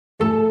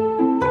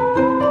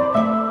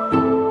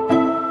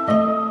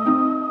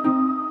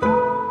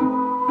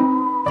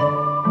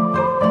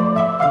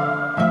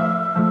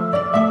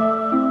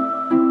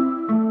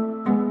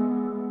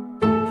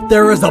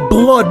There is a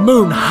blood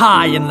moon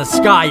high in the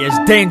sky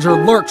as danger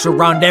lurks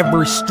around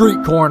every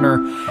street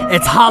corner.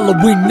 It's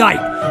Halloween night,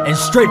 and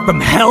straight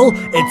from hell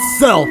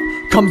itself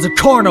comes a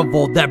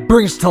carnival that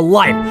brings to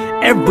life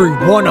every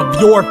one of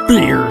your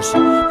fears.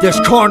 This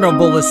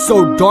carnival is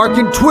so dark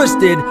and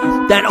twisted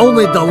that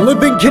only the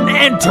living can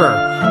enter,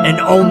 and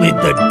only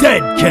the dead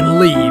can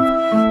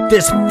leave.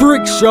 This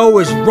freak show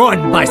is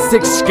run by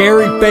 6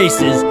 scary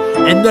faces,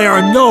 and they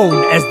are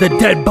known as the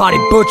Dead Body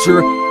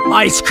Butcher,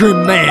 Ice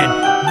Cream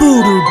Man,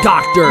 Voodoo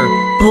Doctor,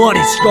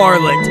 Bloody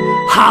Scarlet,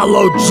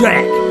 Hollow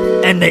Jack,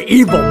 and the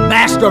evil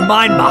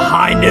mastermind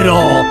behind it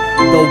all,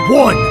 the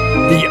one,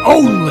 the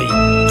only,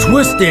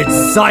 Twisted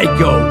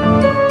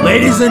Psycho.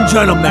 Ladies and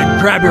gentlemen,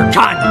 grab your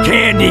cotton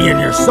candy and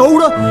your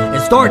soda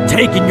and start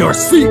taking your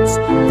seats,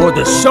 for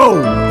the show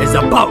is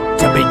about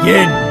to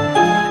begin.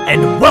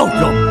 And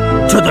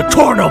welcome to the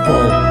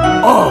Carnival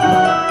of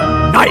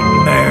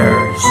Nightmares.